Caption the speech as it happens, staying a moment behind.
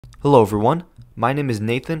Hello everyone, my name is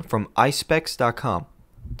Nathan from Eyespecs.com.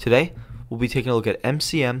 Today, we'll be taking a look at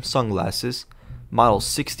MCM sunglasses, model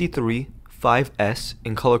 63 5S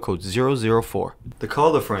in color code 004. The color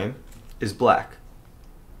of the frame is black.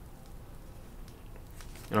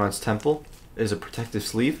 And on its temple is a protective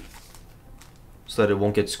sleeve so that it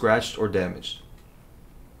won't get scratched or damaged.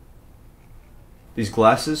 These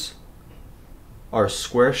glasses are a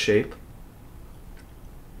square shape.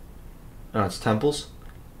 And on its temples,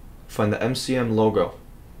 find the MCM logo.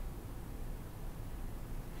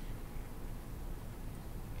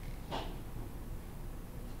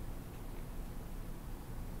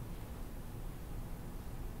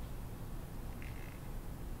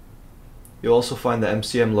 You'll also find the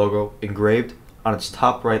MCM logo engraved on its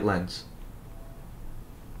top right lens.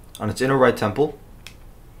 On its inner right temple,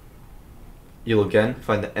 you'll again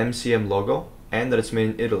find the MCM logo and that it's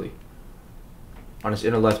made in Italy. On its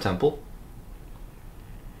inner left temple,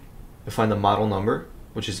 you'll find the model number,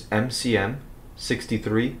 which is MCM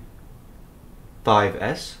 63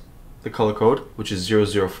 5S, the color code, which is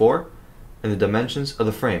 004, and the dimensions of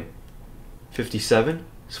the frame. 57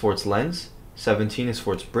 is for its lens, 17 is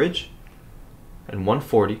for its bridge, and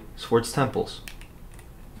 140 is for its temples.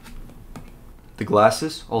 The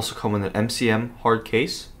glasses also come in an MCM hard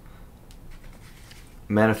case,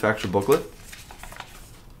 manufacturer booklet.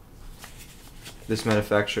 This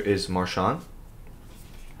manufacturer is Marchand,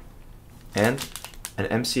 and an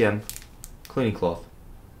MCM cleaning cloth.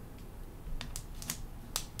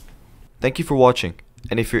 Thank you for watching,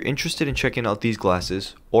 and if you're interested in checking out these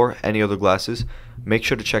glasses or any other glasses, make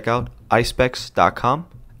sure to check out Eyespecs.com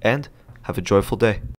and have a joyful day.